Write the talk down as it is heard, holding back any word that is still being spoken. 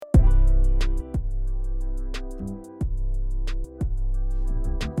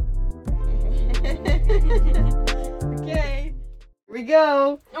we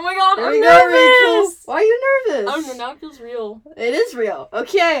go. Oh my god, Here I'm we nervous. go, Rachel. Why are you nervous? I don't know, now it feels real. It is real.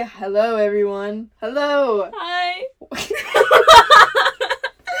 Okay, hello everyone. Hello. Hi.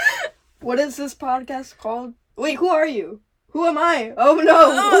 What is this podcast called? Wait, who are you? Who am I? Oh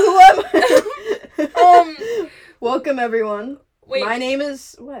no, who am I? Welcome everyone. Wait. My name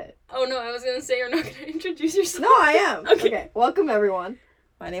is what? Oh no, I was gonna say you're not gonna introduce yourself. No, I am. Okay. Welcome everyone.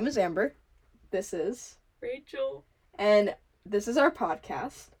 My name is Amber. This is Rachel. And this is our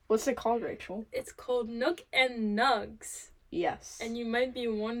podcast. What's it called, Rachel? It's called Nook and Nugz. Yes. And you might be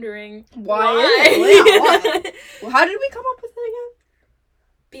wondering Why? Why? Well, how did we come up with it again?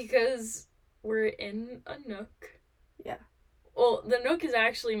 Because we're in a nook. Yeah. Well, the nook is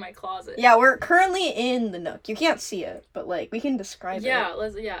actually my closet. Yeah, we're currently in the nook. You can't see it, but like we can describe it. Yeah.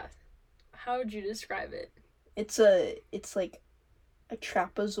 How would you describe it? It's like a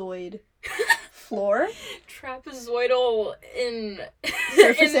trapezoid floor. Trapezoidal in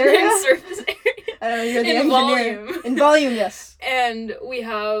Surface area? In surface area. I don't know, you're the In engineer. volume. In volume, yes. And we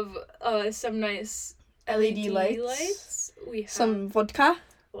have some nice LED lights. We have Some vodka.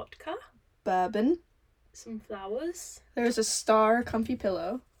 vodka. Bourbon. Some flowers. There's a star comfy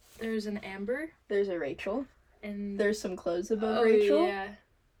pillow. There's an Amber. There's a Rachel. And There's some clothes above Rachel. Yeah.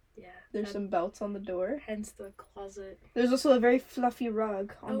 There's some belts on the door. Hence the closet. There's also a very fluffy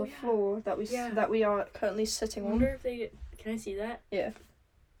rug on the yeah. floor that we are currently sitting I on. wonder if they can I see that? Yeah.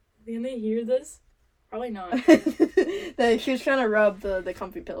 Can they hear this? Probably not. She was trying to rub the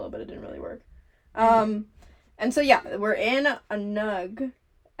comfy pillow, but it didn't really work. And so yeah, we're in a nug,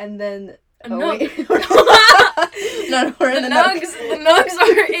 and then Nug. No, we're in the the Nugz. The Nugz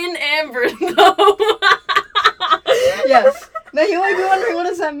are in Amber though. Yes. Now you might be wondering, what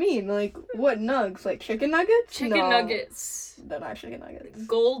does that mean? Like, what nugs? Like chicken nuggets? Chicken nuggets. They're not chicken nuggets.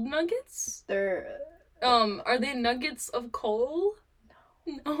 Gold nuggets? They're Are they nuggets of coal?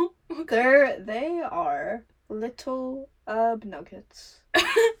 No. Okay. they are little herb nuggets.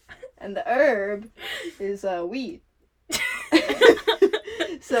 And the herb is wheat.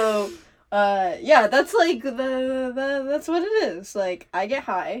 So yeah, that's like that's what it is. Like, I get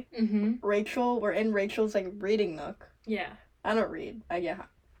high. Mm-hmm. We're in Rachel's like reading nook. Yeah. I don't read. I get high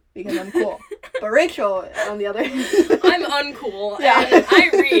because I'm cool. But Rachel, on the other hand, I'm uncool. Yeah. And I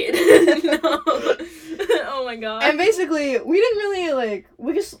read. No. Oh my god. And basically, we didn't really like.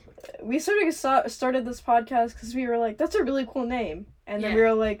 We sort of started this podcast because we were like, that's a really cool name, and then we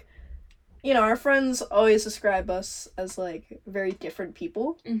were like, you know, our friends always describe us as like very different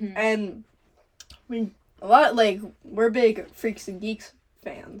people, and we're big Freaks and Geeks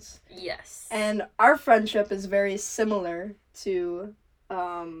fans. Yes. And our friendship is very similar to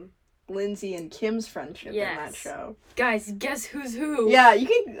Lindsay and Kim's friendship in that show. Guys, guess who's who? Yeah, you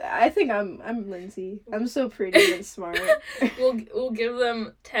can. I think I'm Lindsay. I'm so pretty and smart. We'll give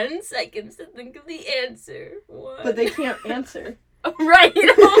them 10 seconds to think of the answer. What? But they can't answer. Right.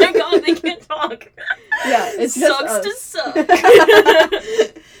 Oh my god, they can't talk. Yeah, it's just sucks us. to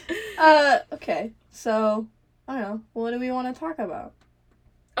suck. Okay. So, I don't know. What do we want to talk about?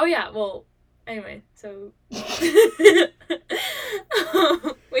 Oh yeah, well, anyway, so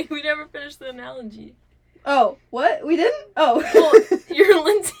wait, we never finished the analogy. Oh, what? We didn't? Oh. Well, you're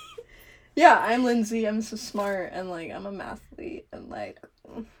Lindsay. Yeah, I'm Lindsay. I'm so smart, and like I'm a mathlete, and like.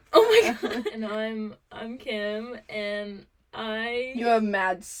 Oh my god. And I'm Kim, and You have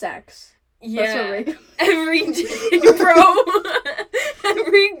mad sex. Yeah. That's what Every day, bro.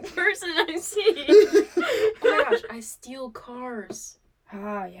 Every person I see. Oh my gosh, I steal cars.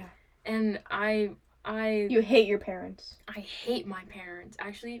 Ah, yeah. And I You hate your parents. I hate my parents.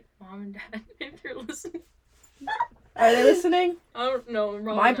 Actually, Mom and Dad, if you're listening. Are they listening? I don't know.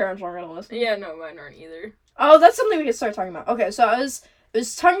 My parents aren't gonna listen. Yeah, no, mine aren't either. Oh, that's something we could start talking about. Okay, so I was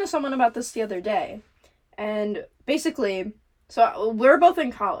talking to someone about this the other day, and basically, so we're both in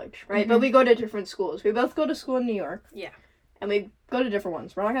college, right? But we go to different schools. We both go to school in New York. Yeah. And we go to different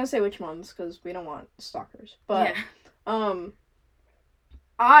ones. We're not gonna say which ones because we don't want stalkers. But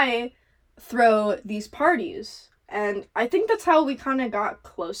I throw these parties, and I think that's how we kind of got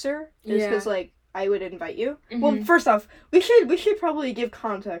closer. Is because like I would invite you. Well, first off, we should probably give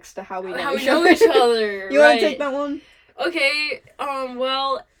context to how we know each other. You want to take that one? Okay.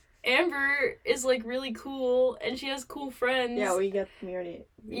 Well, Amber is like really cool, and she has cool friends. Yeah, we already.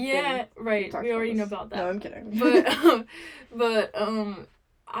 Yeah, right. We already know about that. No, I'm kidding. But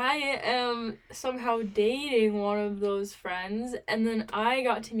I am somehow dating one of those friends, and then I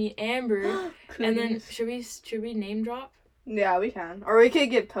got to meet Amber, and then should we name drop? Yeah, we can, or we could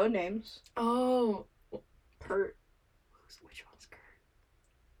give code names. Oh, Kurt. Which one's Kurt?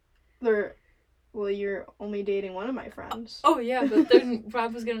 They're Well, you're only dating one of my friends. Oh, yeah, but then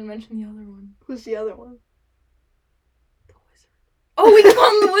Rob was gonna mention the other one. Who's the other one? The Wizard. Oh, we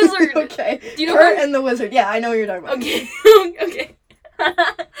call him the Wizard! Okay. Do you know Kurt and the Wizard. Yeah, I know what you're talking about. Okay. Okay.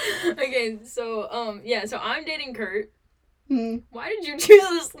 Okay, so, yeah, so I'm dating Kurt. Why did you choose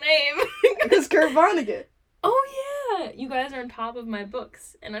this name? Because Kurt Vonnegut. Oh, yeah! You guys are on top of my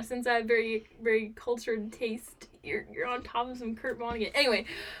books. And since I have very, very cultured taste, you're on top of some Kurt Vonnegut. Anyway,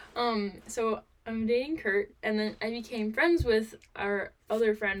 so I'm dating Kurt, and then I became friends with our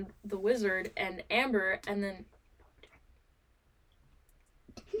other friend, the Wizard, and Amber, and then...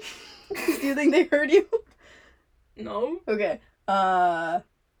 Do you think they heard you? No. Okay.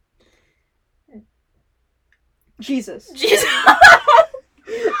 Jesus. Jesus!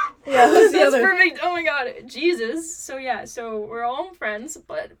 Yeah, who's the That's other? perfect. Oh my god. Jesus. So yeah, so we're all friends,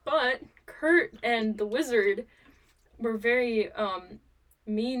 but Kurt and the Wizard were very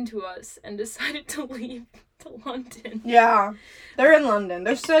mean to us and decided to leave to London. Yeah. They're in London.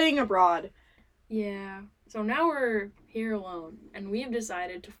 They're studying abroad. Yeah. So now we're here alone, and we have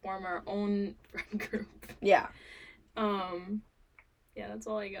decided to form our own friend group. Yeah. Yeah, that's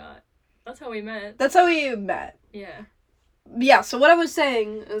all I got. That's how we met. That's how we met. Yeah. Yeah, so what I was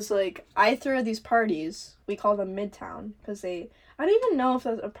saying is, like, I throw these parties. We call them Midtown, because I don't even know if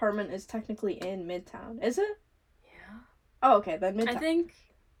that apartment is technically in Midtown. Is it? Yeah. Oh, okay, then Midtown. I think,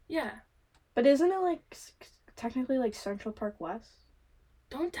 yeah. But isn't it, like, technically, like, Central Park West?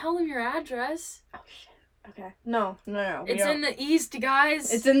 Don't tell them your address. Oh, shit. Okay. No. It's in the east,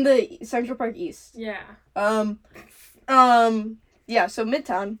 guys. It's in the Central Park East. Yeah. Yeah, so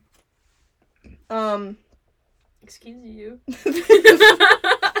Midtown. Excuse you.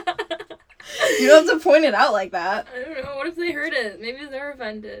 You don't have to point it out like that. I don't know. What if they heard it? Maybe they're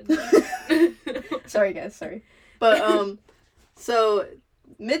offended. Sorry, guys. Sorry. But, so,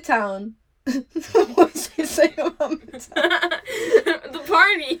 Midtown. What was I saying about Midtown? The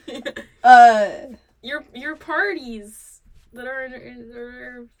party. Your parties that are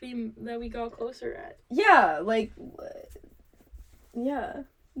that we got closer at. Yeah, like, yeah.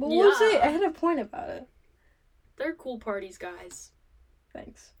 But what was I had a point about it. They're cool parties, guys.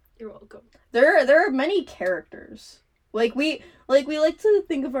 Thanks. You're welcome. There are many characters. Like we like to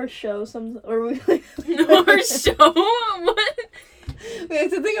think of our show or we like our show? What? We like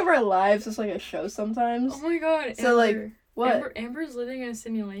to think of our lives as like a show sometimes. Oh my god. So Amber. like what? Amber's living in a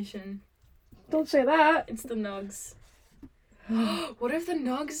simulation. Don't say that. It's the Nugz. What if the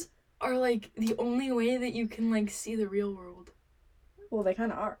Nugz are like the only way that you can like see the real world? Well, they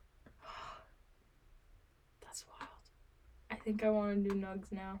kind of are. That's wild. I think I want to do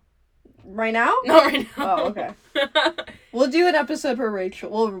Nugz now. Right now? Not right now. Oh, okay. We'll do an episode for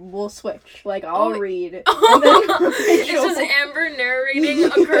Rachel. We'll switch. Like I'll read. And then it's just Amber narrating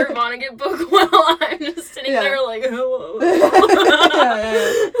a Kurt Vonnegut book while I'm just sitting there like, hello.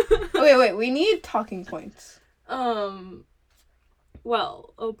 Yeah. Wait. We need talking points.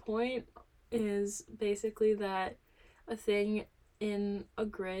 Well, a point is basically that a thing in a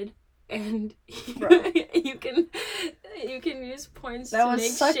grid, and you can use points to make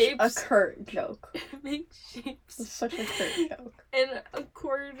shapes. That was such a Kurt joke. Make shapes. It was such a Kurt joke. In a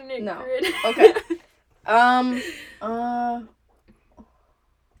coordinate grid. Okay.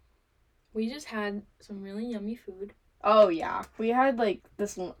 We just had some really yummy food. Oh yeah, we had like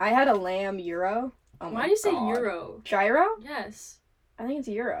this. I had a lamb gyro. Oh Why do you say gyro? Gyro? Yes. I think it's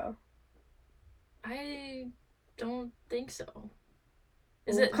gyro. I don't think so.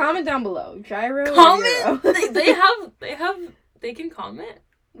 Is it? Comment down below. Gyro. Comment. They can comment.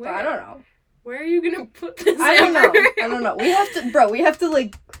 Where? I don't know. Where are you gonna put this? I don't know. We have to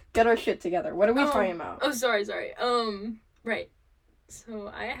like get our shit together. What are we talking about? Oh, sorry. Right.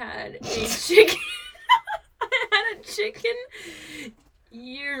 So I had a chicken. I had a chicken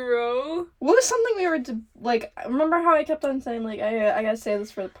gyro. What was something we were like? Remember how I kept on saying like I gotta say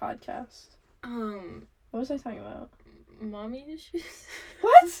this for the podcast. What was I talking about? Mommy issues?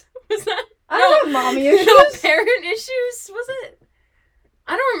 What? Was that? I don't have mommy issues. No, parent issues? Was it?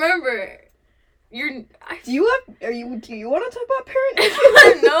 I don't remember. Do you want to talk about parent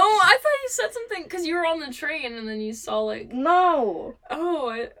issues? No, I thought you said something because you were on the train and then you saw like. No. Oh,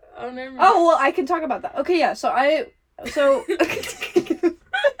 I don't remember. Oh well, I can talk about that. Okay, yeah. So we're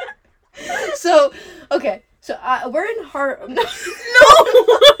in No.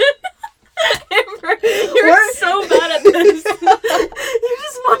 Amber, you're so bad at this. You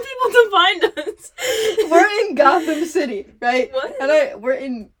just want people to find us. We're in Gotham City, right? What? And we're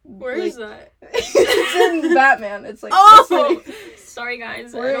in. Where is that? It's in Batman. It's like. Oh, sorry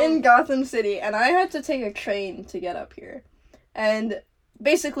guys. We're in Gotham City, and I had to take a train to get up here, and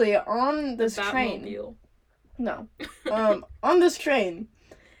basically on this train. No. On this train,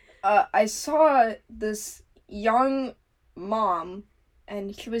 I saw this young mom,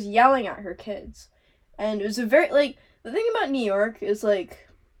 and she was yelling at her kids, and it was a very like the thing about New York is and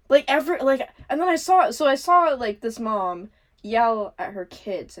then I saw like this mom yell at her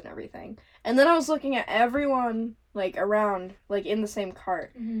kids and everything, and then I was looking at everyone like around like in the same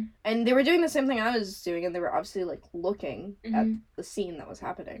cart, and they were doing the same thing I was doing, and they were obviously like looking at the scene that was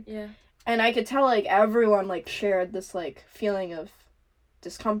happening. Yeah. And I could tell, like, everyone, like, shared this, like, feeling of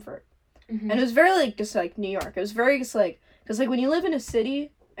discomfort. And it was very, like, just, like, New York. It was very just, like, because, like, when you live in a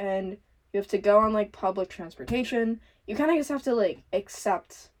city and you have to go on, like, public transportation, you kind of just have to, like,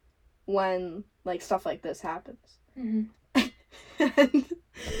 accept when, like, stuff like this happens. And,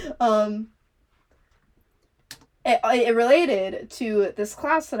 it related to this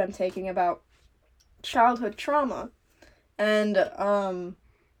class that I'm taking about childhood trauma. And,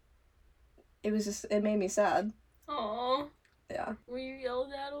 it made me sad. Aww. Yeah. Were you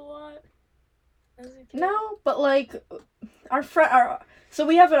yelled at a lot as a kid? No, but like, so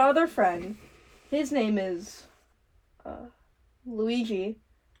we have another friend. His name is, Luigi,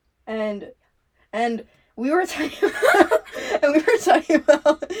 and we were talking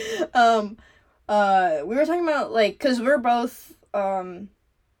about, like, cause we're both,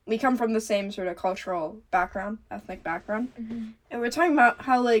 we come from the same sort of cultural background, ethnic background, and we're talking about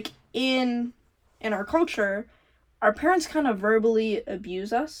how, like, in our culture, our parents kind of verbally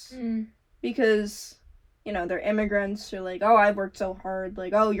abuse us because, you know, they're immigrants. They're like, oh, I've worked so hard.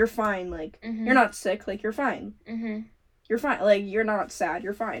 Like, oh, you're fine. Like, you're not sick. Like, you're fine. You're fine. Like, you're not sad.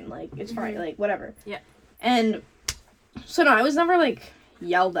 You're fine. Like, it's fine. Like, whatever. Yeah. And so, no, I was never, like,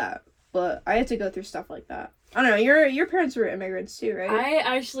 yelled at, but I had to go through stuff like that. I don't know, your parents were immigrants too, right? I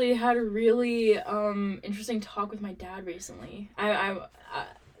actually had a really interesting talk with my dad recently.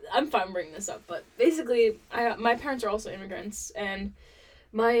 I'm fine bringing this up, but basically, my parents are also immigrants, and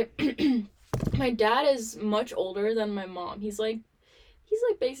my my dad is much older than my mom. He's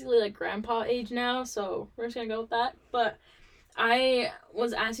basically like grandpa age now, so we're just gonna go with that. But I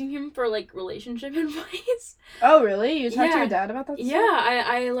was asking him for like relationship advice. Oh, really? You talked to your dad about that stuff? Yeah,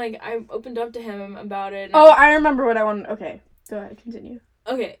 I opened up to him about it. Oh, I remember what I wanted. Okay, go ahead, continue.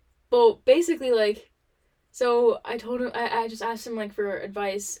 Okay, well, basically, like, so I told him, I just asked him, like, for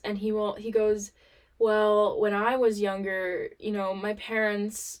advice, and he goes, well, when I was younger, you know, my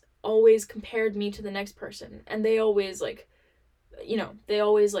parents always compared me to the next person, and they always, like, you know,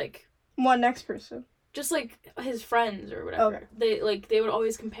 What next person? Just, like, his friends or whatever. Okay. They would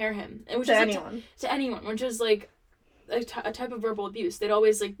always compare him. And which to is anyone. To anyone, which is, like, a type of verbal abuse. They'd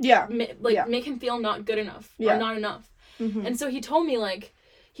always, like, make him feel not good enough or not enough. And so he told me, like,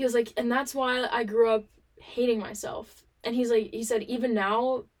 he was like, and that's why I grew up hating myself. And he said, even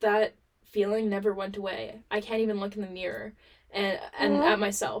now, that feeling never went away. I can't even look in the mirror and at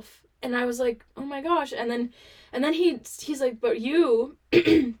myself. And I was like, oh my gosh. And then he's like, but you,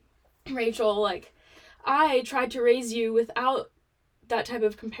 Rachel, like, I tried to raise you without that type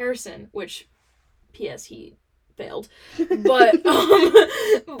of comparison, which, P.S. he failed. But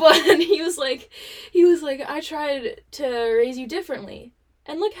he was like, I tried to raise you differently,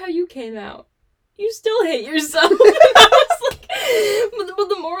 and look how you came out. You still hate yourself. I was like, but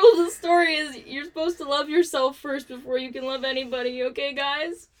the moral of the story is you're supposed to love yourself first before you can love anybody, okay,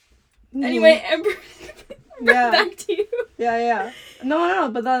 guys? Anyway, Amber, back to you. Yeah. No,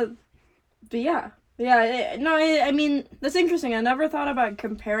 but yeah. Yeah, I mean, that's interesting. I never thought about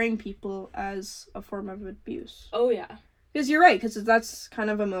comparing people as a form of abuse. Oh, yeah. Because you're right, because that's kind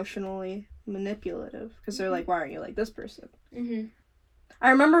of emotionally manipulative. Because they're like, why aren't you like this person? I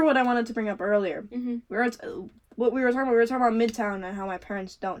remember what I wanted to bring up earlier. What we were talking about Midtown and how my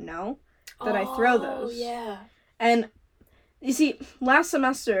parents don't know that I throw those. Oh, yeah. And, you see, last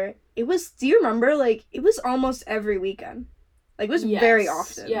semester, do you remember, like, it was almost every weekend. Like, it was very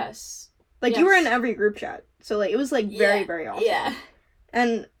often. Yes. Like, you were in every group chat. So, like, it was, like, very, very often. Yeah.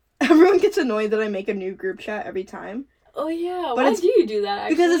 And everyone gets annoyed that I make a new group chat every time. Oh, yeah. Why do you do that,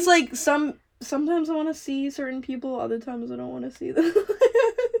 actually? Because it's, like, sometimes I want to see certain people, other times I don't want to see them.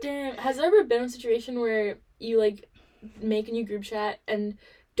 Damn. Has there ever been a situation where you, like, make a new group chat and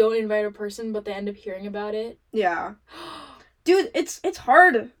don't invite a person, but they end up hearing about it? Yeah. Dude, it's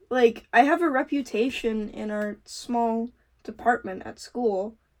hard. Like, I have a reputation in our small department at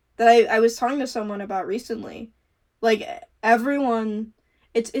school that I was talking to someone about recently. Like, everyone...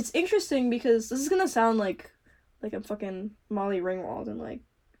 It's interesting because this is gonna sound like I'm fucking Molly Ringwald in, like,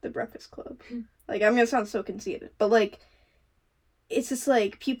 The Breakfast Club. Like, I'm gonna sound so conceited. But, like, it's just,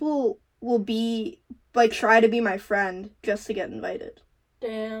 like, people will be... Like, try to be my friend just to get invited.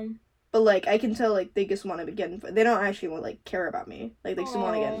 Damn. But, like, I can tell, like, they just want to get invited. They don't actually want, like, care about me. Like, they just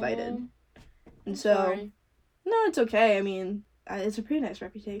want to get invited. And so, sorry. No, it's okay. I mean, it's a pretty nice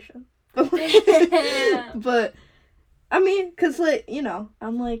reputation. But, I mean, because, like, you know,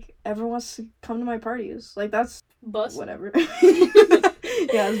 I'm like, everyone wants to come to my parties. Like, that's... Bussin'. Whatever.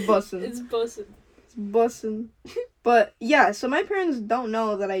 Yeah, it's bussin'. It's bussin'. It's bussin'. But, yeah, so my parents don't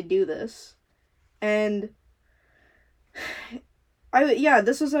know that I do this. And...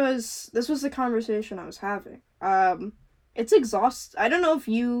 this was the conversation I was having. It's exhausting. I don't know if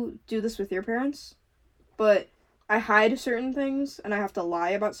you do this with your parents, but I hide certain things and I have to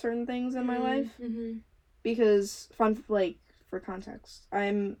lie about certain things in my life because for context,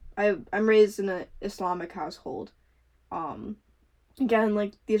 I'm raised in an Islamic household. Again,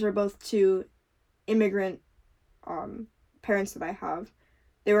 like these are both two immigrant parents that I have.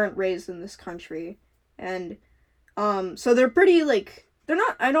 They weren't raised in this country, and so they're pretty, like, they're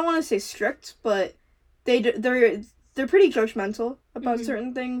not, I don't want to say strict, but they're pretty judgmental about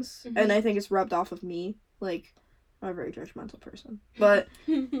certain things, and I think it's rubbed off of me. Like, I'm a very judgmental person, but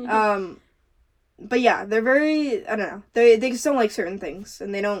yeah, they're very, I don't know, they just don't like certain things,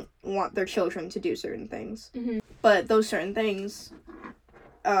 and they don't want their children to do certain things. But those certain things,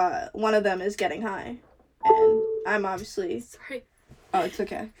 one of them is getting high, and I'm obviously... Sorry. Oh, it's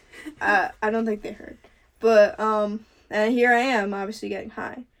okay. I don't think they heard. But, and here I am, obviously getting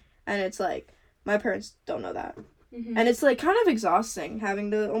high. And it's like, my parents don't know that. And it's, like, kind of exhausting having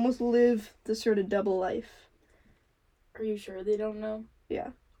to almost live this sort of double life. Are you sure they don't know? Yeah.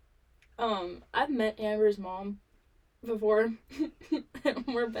 I've met Amber's mom before.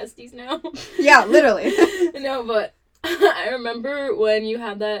 We're besties now. Yeah, literally. No, but I remember when you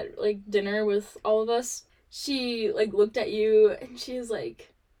had that, like, dinner with all of us, she, like, looked at you and she was like...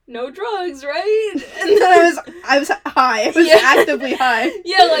 No drugs, right? And then I was high. I was actively high.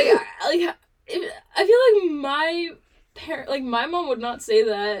 Yeah, I feel like my mom would not say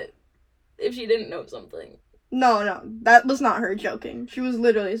that if she didn't know something. No, that was not her joking. She was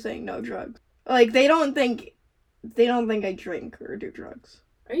literally saying no drugs. Like, they don't think I drink or do drugs.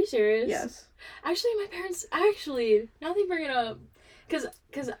 Are you serious? Yes. Actually, my parents, now they bring it up, cause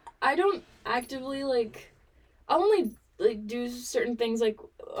I don't actively, like, I only, like, do certain things, like,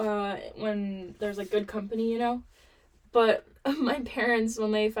 when there's, like, good company, you know? But my parents,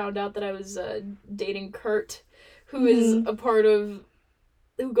 when they found out that I was, dating Kurt, who is a part of,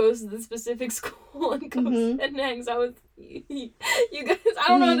 who goes to the specific school and goes and hangs out with you guys, I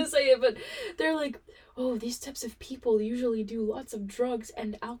don't know how to say it, but they're like, oh, these types of people usually do lots of drugs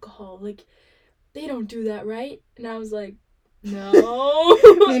and alcohol, like, they don't do that, right? And I was like, no.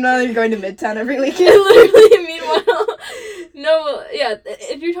 Meanwhile, you're going to Midtown every weekend. Literally, meanwhile. No, yeah,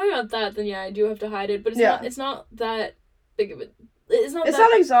 if you're talking about that, then yeah, I do have to hide it, but it's not that big of a... It's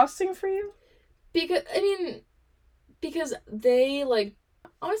not exhausting for you? Because they, like...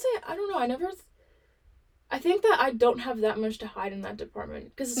 Honestly, I don't know, I think that I don't have that much to hide in that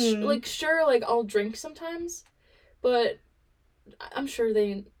department. Because, like, sure, like, I'll drink sometimes, but... I'm sure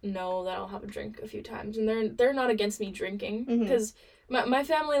they know that I'll have a drink a few times, and they're not against me drinking, because my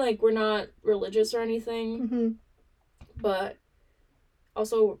family, like, we're not religious or anything, but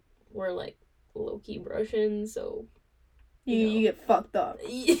also we're, like, low-key Russian, so you get fucked up.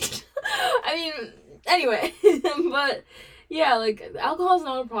 I mean, anyway, but yeah, like, alcohol's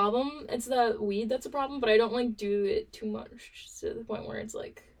not a problem. It's the weed that's a problem, but I don't, like, do it too much to the point where it's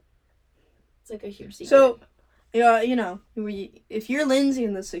like a huge secret. So, yeah, you know, if you're Lindsay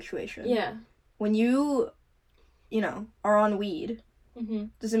in this situation, yeah, when you are on weed,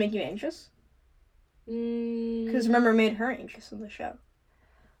 does it make you anxious? Because remember, it made her anxious in the show.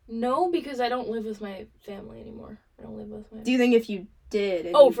 No, because I don't live with my family anymore. Do you think if you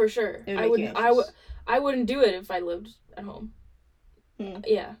did? For sure. I wouldn't do it if I lived at home.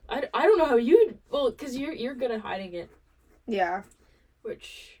 Yeah, I don't know how you. Well, because you're good at hiding it. Yeah.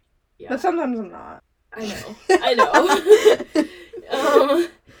 Which. Yeah. But sometimes I'm not. I know.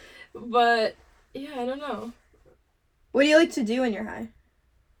 But yeah, I don't know. What do you like to do when you're high?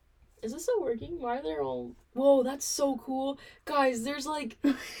 Is this still working? Why are there all... Whoa, that's so cool. Guys, there's like...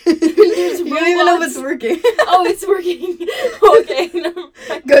 there's you don't even know if it's working. Oh, it's working. Okay. No.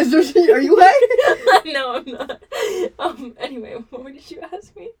 Guys, are you high? No, I'm not. Anyway, what did you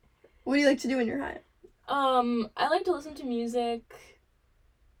ask me? What do you like to do when you're high? I like to listen to music.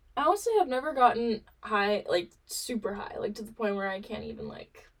 I honestly have never gotten high, like, super high, like, to the point where I can't even,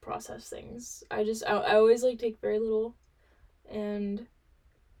 like, process things. I always, like, take very little, and...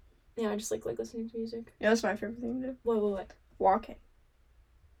 Yeah, I just like listening to music. Yeah, that's my favorite thing to do. What? Walking.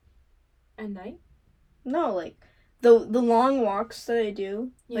 At night? No, like the long walks that I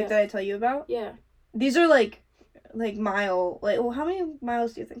do, like that I tell you about. Yeah. These are like mile, like, well, how many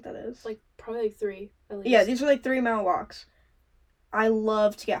miles do you think that is? Like probably like 3 at least. Yeah, these are like 3-mile walks. I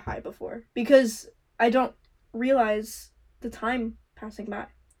love to get high before because I don't realize the time passing by.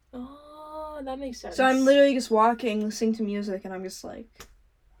 Oh, that makes sense. So I'm literally just walking, listening to music, and I'm just like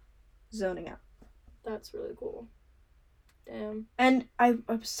zoning out. That's really cool. Damn. And I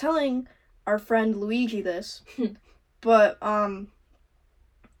was telling our friend Luigi this, but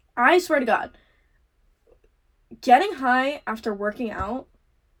I swear to God, getting high after working out,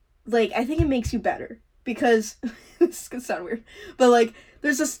 like, I think it makes you better because this is gonna sound weird, but like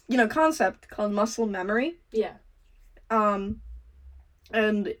there's this concept called muscle memory. Yeah.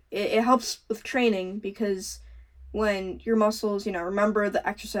 And it helps with training because when your muscles remember the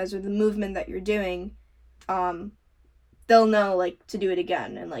exercise or the movement that you're doing, they'll know like to do it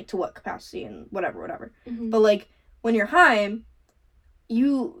again and like to what capacity and whatever. Mm-hmm. But like when you're high,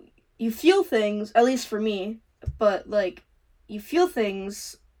 you feel things, at least for me, but like you feel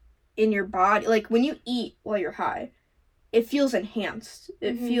things in your body. Like when you eat while you're high, it feels enhanced.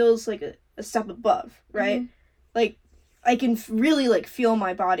 It feels like a step above, right? Like I can really like feel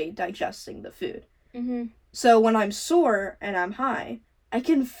my body digesting the food. So when I'm sore and I'm high, I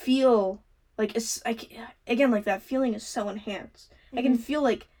can feel like again, like that feeling is so enhanced. I can feel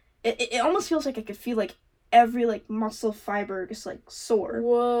like it almost feels like I could feel like every like muscle fiber just like sore.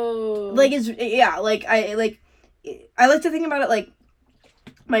 Whoa. Like like I like to think about it like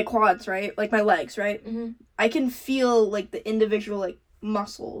my quads, right? Like my legs, right? I can feel like the individual like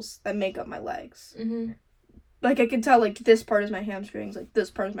muscles that make up my legs. Like I can tell like this part is my hamstrings, like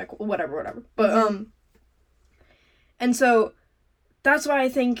this part is my whatever. But and so that's why I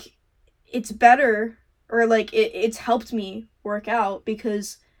think it's better, or like it's helped me work out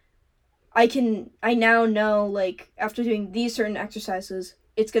because I now know like after doing these certain exercises,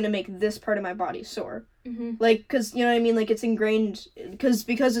 it's gonna make this part of my body sore. Like, because you know what I mean, like it's ingrained because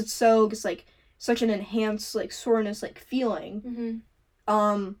it's so just like such an enhanced like soreness like feeling.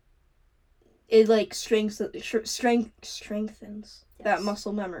 It like strengthens that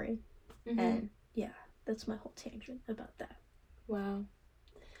muscle memory. And yeah, that's my whole tangent about that. Wow.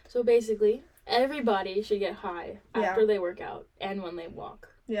 So basically, everybody should get high after they work out and when they walk.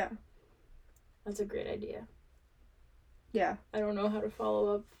 Yeah. That's a great idea. Yeah. I don't know how to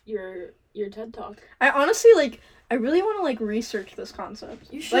follow up your TED Talk. I honestly I really want to like research this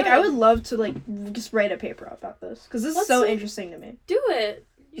concept. You should. Like I would love to like just write a paper about this because this is so interesting to me. Do it.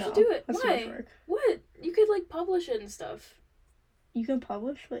 You should do it. That's Why? too much work. What? You could like publish it and stuff. You can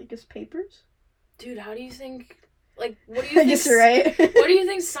publish like just papers? Dude, how do you think? Like, what do you think? I guess you're right. What do you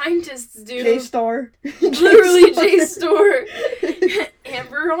think scientists do? JSTOR. Literally JSTOR.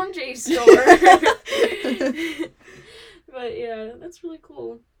 Amber on JSTOR. But yeah, that's really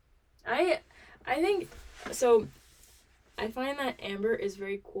cool. I think so. I find that Amber is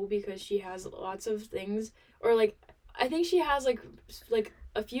very cool because she has lots of things, or like I think she has like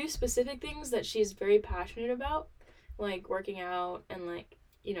a few specific things that she's very passionate about, like working out and like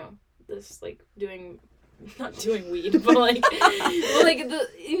this like not doing weed, but like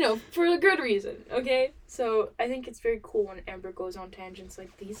the for a good reason. Okay, so I think it's very cool when Amber goes on tangents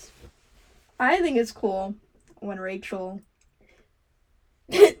like these. I think it's cool when Rachel.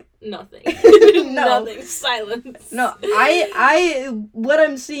 Nothing. No. Nothing. Silence. No, I what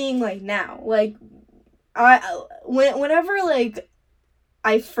I'm seeing like now, like whenever like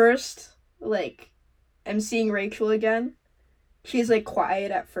I first like am seeing Rachel again, she's like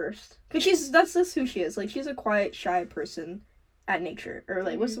quiet at first. Cause that's who she is. Like she's a quiet, shy person at nature, or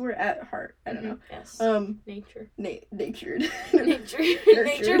like what's the word, at heart? I don't know. Yes. Nature. Natured.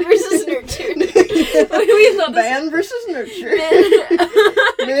 Nature versus nurture. Man versus nurture.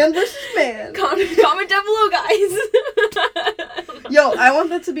 Man versus man. Comment down below, guys. Yo, I want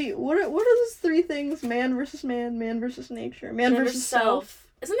that to be what are those 3 things? Man versus man, man versus nature, man versus self.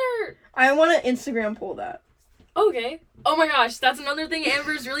 Isn't there? I want to Instagram poll that. Okay. Oh my gosh, that's another thing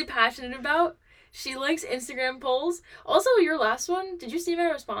Amber's really passionate about. She likes Instagram polls. Also, your last one, did you see my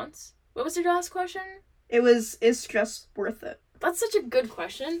response? What was your last question? It was, is stress worth it? That's such a good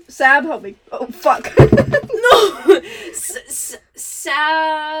question. Sab, help me. Oh, fuck. No! Sasquatch.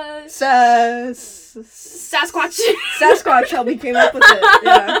 Sasquatch helped me came up with it,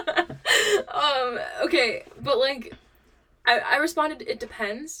 yeah. Okay, but like, I responded, it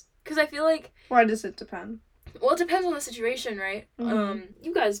depends. Because I feel like... Why does it depend? Well, it depends on the situation, right?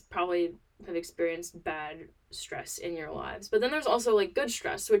 You guys probably have experienced bad stress in your lives, but then there's also like good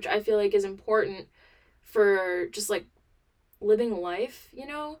stress, which I feel like is important for just like living life,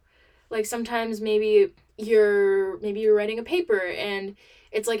 like sometimes maybe maybe you're writing a paper and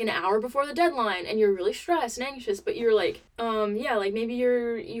it's like an hour before the deadline and you're really stressed and anxious, but you're like, like maybe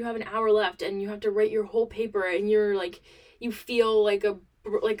you have an hour left and you have to write your whole paper and you're like, you feel like a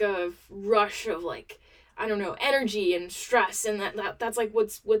rush of like, I don't know, energy and stress, and that's like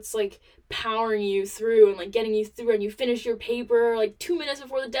what's like powering you through and like getting you through, and you finish your paper like 2 minutes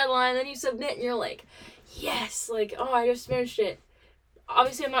before the deadline, and then you submit and you're like, yes, like, oh, I just finished it.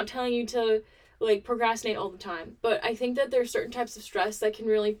 Obviously, I'm not telling you to like procrastinate all the time, but I think that there's certain types of stress that can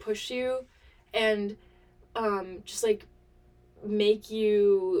really push you and just like make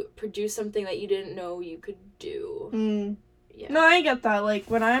you produce something that you didn't know you could do. Yeah. No, I get that. Like,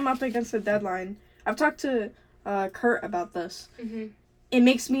 when I'm up against a deadline, I've talked to Kurt about this. It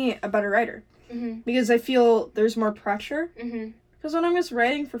makes me a better writer because I feel there's more pressure. Because when I'm just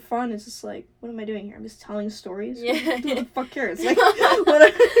writing for fun, it's just like, what am I doing here? I'm just telling stories. Yeah. Who the fuck cares? Like,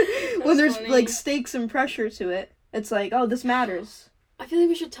 when there's funny. Like stakes and pressure to it, it's like, oh, this matters. I feel like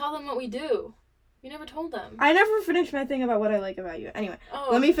we should tell them what we do. We never told them. I never finished my thing about what I like about you. Anyway,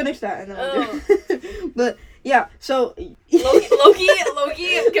 let me finish that and then we'll do. But yeah, so Loki,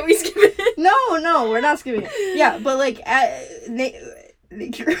 can we skip it? No, we're not skipping it. Yeah, but like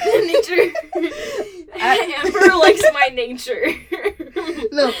nature. Amber likes my nature.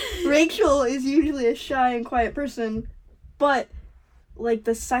 No, Rachel is usually a shy and quiet person, but like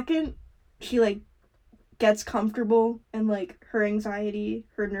the second she like gets comfortable and like her anxiety,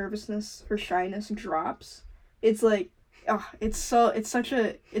 her nervousness, her shyness drops, it's like, it's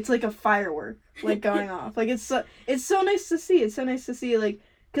like a firework like going off. Like it's so nice to see. It's so nice to see, like,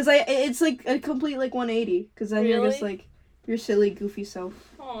 cause it's like a complete like 180. Cause then you're just like your silly goofy self.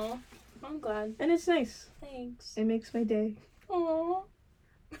 Aw, I'm glad. And it's nice. Thanks. It makes my day. Aw.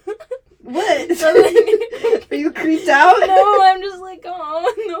 What? Are you creeped out? No, I'm just like,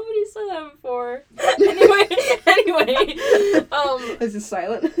 oh, nobody said that before. Anyway, Is it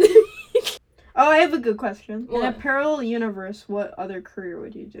silent? Oh, I have a good question. What? In a parallel universe, what other career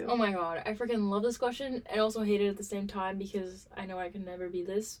would you do? Oh my god, I freaking love this question and also hate it at the same time because I know I can never be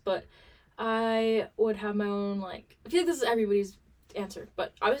this, but I would have my own, like, I feel like this is everybody's answer,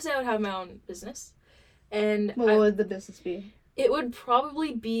 but obviously I would have my own business. And what would the business be? It would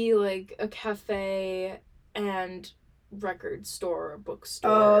probably be like a cafe and record store,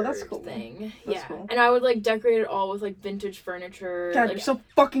 bookstore that's cool. thing. That's cool. And I would like decorate it all with like vintage furniture. God, like, you're so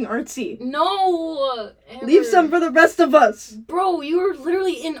fucking artsy. No! Amber. Leave some for the rest of us. Bro, you were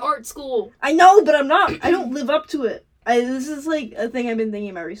literally in art school. I know, but I'm not. I don't live up to it. This is like a thing I've been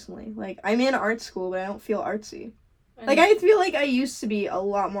thinking about recently. Like, I'm in art school, but I don't feel artsy. Like, I feel like I used to be a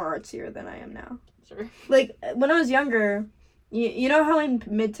lot more artsier than I am now. Sure. Like, when I was younger, you know how in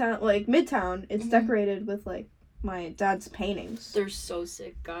Midtown, it's decorated with, like, my dad's paintings. They're so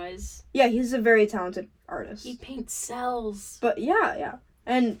sick, guys. Yeah, he's a very talented artist. He paints cells. But, yeah.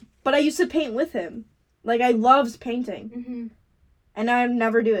 But I used to paint with him. Like, I loved painting. And I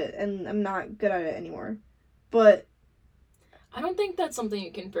never do it, and I'm not good at it anymore. But I don't think that's something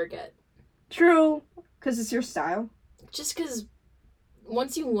you can forget. True, because it's your style. Just because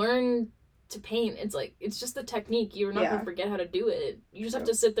once you learn to paint, it's like, it's just the technique. You're not gonna forget how to do it. You just have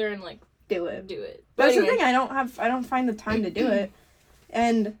to sit there and like do it. But that's anyway. The thing. I don't find the time to do it,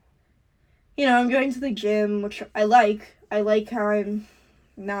 and you know, I'm going to the gym, which I like. I like how I'm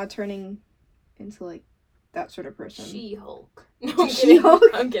now turning into like that sort of person. She-Hulk. No, I'm She-Hulk.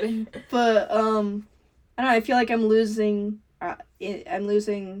 I'm kidding. But I don't know. I feel like I'm losing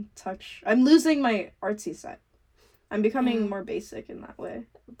touch. I'm losing my artsy side. I'm becoming more basic in that way.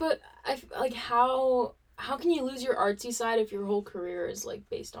 But how can you lose your artsy side if your whole career is like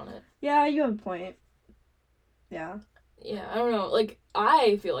based on it? Yeah, you have a point. Yeah. Yeah, I don't know. Like,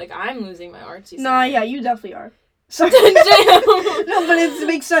 I feel like I'm losing my artsy side. Nah, yeah, you definitely are. Sorry. No, but it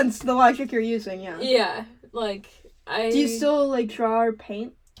makes sense. The logic you're using, yeah. Yeah, like Do you still like draw or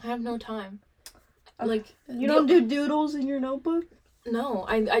paint? I have no time. Like, you don't do doodles in your notebook? No,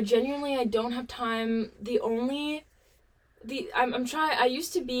 I genuinely, I don't have time. I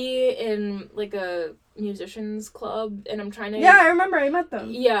used to be in like a musicians club, and I'm trying to. Yeah, I remember. I met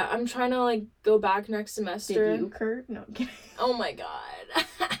them. Yeah, I'm trying to like go back next semester. Did you, Kurt? No, I'm kidding. Oh my god.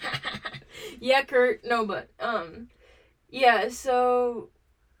 Yeah, Kurt. No, but yeah. So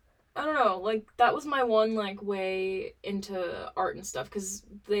I don't know. Like, that was my one like way into art and stuff, because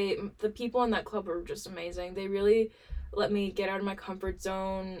the people in that club were just amazing. They really let me get out of my comfort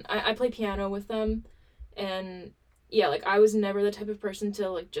zone. I play piano with them, and yeah, like, I was never the type of person to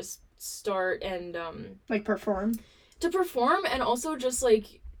like just start and like perform. To perform, and also just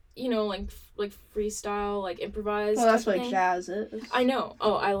like, you know, like freestyle, like improvise. Well, that's what jazz is. I know.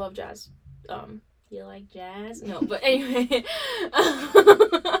 Oh, I love jazz. You like jazz? No, but anyway.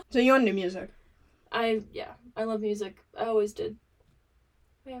 So you want to do music? I love music. I always did.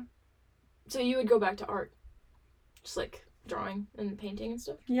 Yeah. So you would go back to art? Just like drawing and painting and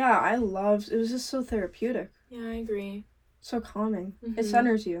stuff? Yeah, I loved it. Was just so therapeutic. Yeah, I agree. So calming. Mm-hmm. It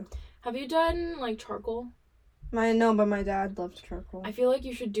centers you. Have you done like charcoal? No, but my dad loved charcoal. I feel like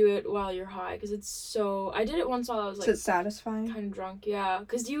you should do it while you're high because it's so. I did it once while I was like. Is it satisfying? Kind of drunk, yeah.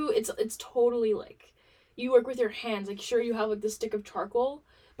 Because it's totally like, you work with your hands. Like, sure, you have like the stick of charcoal,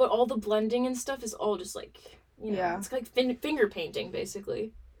 but all the blending and stuff is all just like, you know, yeah. It's like finger painting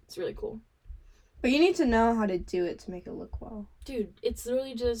basically. It's really cool. But you need to know how to do it to make it look well. Dude, it's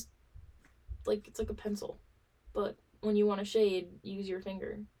literally just like it's like a pencil, but when you want a shade, you use your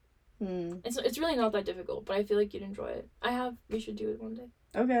finger. It's really not that difficult, but I feel like you'd enjoy it. We should do it one day.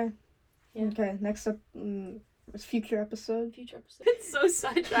 Okay. Yeah. Okay, next up, future episode. It's so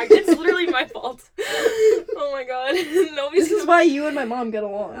sidetracked. It's literally my fault. Oh my god. This is why you and my mom get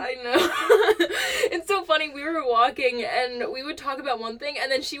along. I know. It's so funny. We were walking and we would talk about one thing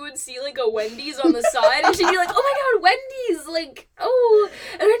and then she would see like a Wendy's on the side and she'd be like, oh my god, Wendy's! Like, oh.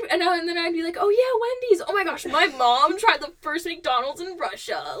 And then I'd be like, oh yeah, Wendy's. Oh my gosh, my mom tried the first McDonald's in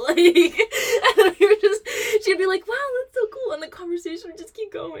Russia. Like, and she'd be like, wow, that's so cool. And the conversation would just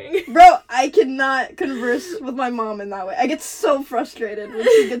keep going. Bro, I cannot converse with my mom in that way. I get so frustrated when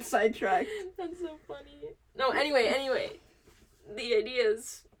she gets sidetracked. That's so funny. No, anyway. The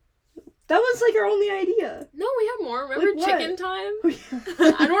ideas. That was like our only idea. No, we have more. Remember like chicken time?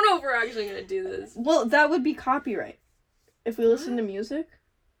 I don't know if we're actually gonna do this. Well, that would be copyright. If we listen to music.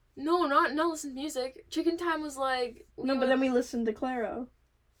 No, not listen to music. Chicken time was like... but then we listened to Claro.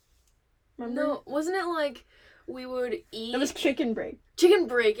 Remember? No, wasn't it like we would eat... That was chicken break. Chicken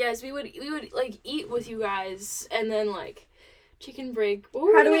break, yes. We would like eat with you guys and then like chicken break.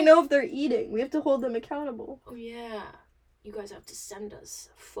 How do we know if they're eating? We have to hold them accountable. Oh yeah. You guys have to send us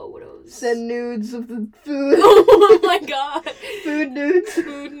photos. Send nudes of the food. Oh my god. Food nudes.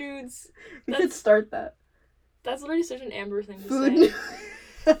 Food nudes. We should start that. That's literally such an Amber thing to food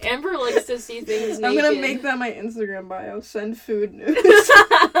say. Amber likes to see things naked. I'm gonna make that my Instagram bio. Send food nudes.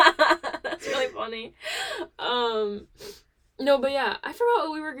 That's really funny. No, but yeah, I forgot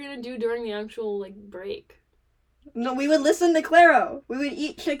what we were gonna do during the actual like break. No, we would listen to Claro. We would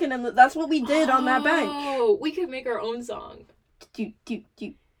eat chicken, and that's what we did on that bench. Oh, we could make our own song.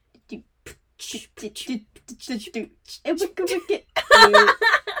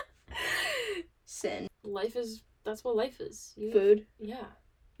 Sin. That's what life is. Food. Yeah.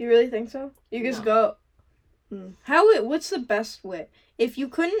 You really think so? You just go. What's the best way? If you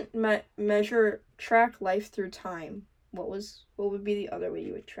couldn't track life through time, what would be the other way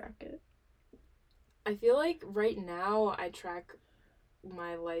you would track it? I feel like right now I track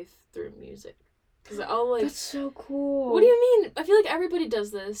my life through music. Cause I'll like... That's so cool. What do you mean? I feel like everybody does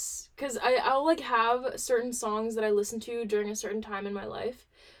this. Cause I'll like have certain songs that I listen to during a certain time in my life.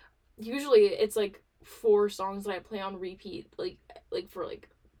 Usually it's like 4 songs that I play on repeat, like for like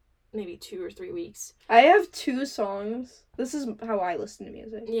maybe 2 or 3 weeks. I have 2 songs. This is how I listen to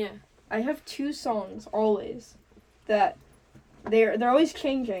music. Yeah. I have 2 songs always that they're always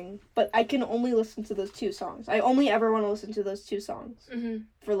changing, but I can only listen to those 2 songs. I only ever want to listen to those 2 songs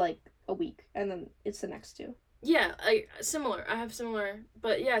for like a week, and then it's the next 2. Yeah, similar. I have similar,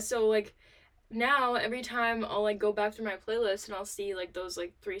 but yeah. So like now, every time I'll like go back through my playlist and I'll see like those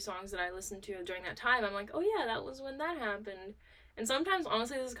like 3 songs that I listened to during that time. I'm like, oh yeah, that was when that happened. And sometimes,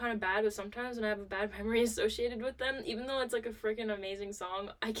 honestly, this is kind of bad, but sometimes when I have a bad memory associated with them, even though it's like a freaking amazing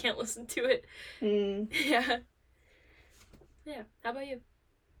song, I can't listen to it. Yeah. Yeah. How about you?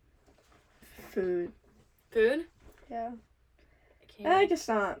 Food. Food? Yeah. I guess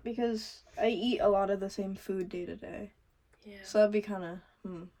not, because I eat a lot of the same food day to day. Yeah. So that'd be kind of,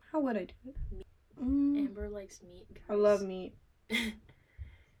 how would I do it? Amber likes meat. Guys. I love meat.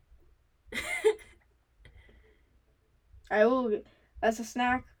 As a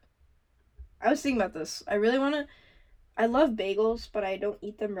snack, I was thinking about this. I love bagels, but I don't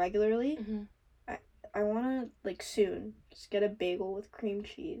eat them regularly. I want to, like, soon, just get a bagel with cream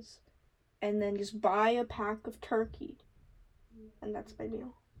cheese, and then just buy a pack of turkey, and that's my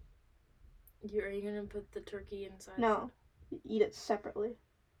meal. Are you going to put the turkey inside? No, eat it separately.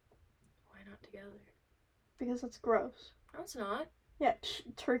 Why not together? Because that's gross. No, it's not. Yeah,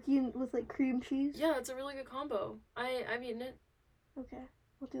 turkey with, like, cream cheese. Yeah, it's a really good combo. I've eaten it. Okay,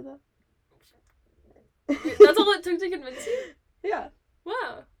 we'll do that. That's all it took to convince you? Yeah.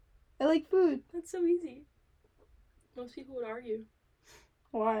 Wow. I like food. That's so easy. Most people would argue.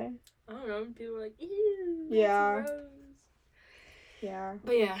 Why? I don't know. People were like, ew. Yeah. Gross. Yeah.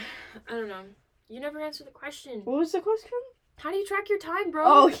 But yeah, I don't know. You never answered the question. What was the question? How do you track your time, bro?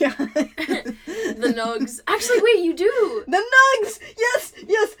 Oh, yeah. The Nugz. Actually, wait, you do. The Nugz!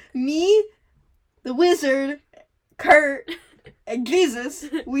 Yes! Me, the wizard, Kurt, and Jesus,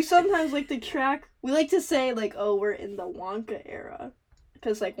 we sometimes like to track, we like to say, like, oh, we're in the Wonka era.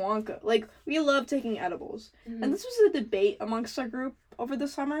 Because, like, Wonka, like, we love taking edibles. Mm-hmm. And this was a debate amongst our group over the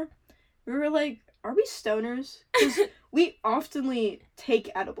summer. We were like, are we stoners? Because we oftenly take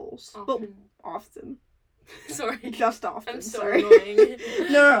edibles. But often. Sorry. Just often. I'm so sorry. annoying.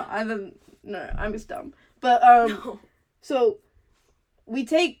 No, I'm just dumb. But, no. So, we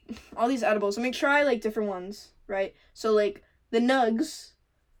take all these edibles and we try, like, different ones, right? So, like, the Nugz,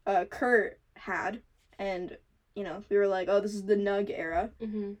 Kurt had, and, you know, we were like, oh, this is the Nug era.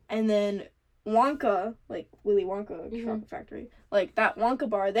 Mm-hmm. And then Wonka, like, Willy Wonka Chocolate Factory, like, that Wonka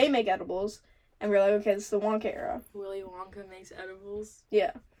bar, they make edibles, and we were like, okay, this is the Wonka era. Willy Wonka makes edibles?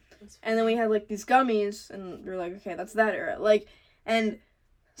 Yeah. And then we had, like, these gummies, and we were like, okay, that's that era. Like, and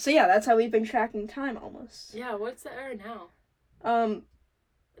so, yeah, that's how we've been tracking time, almost. Yeah, what's the era now?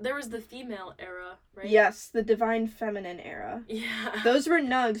 There was the female era, right? Yes, the divine feminine era. Yeah. Those were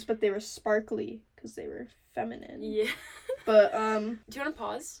Nugs, but they were sparkly, because they were feminine. Yeah. But, do you want to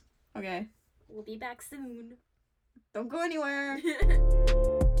pause? Okay. We'll be back soon. Don't go anywhere.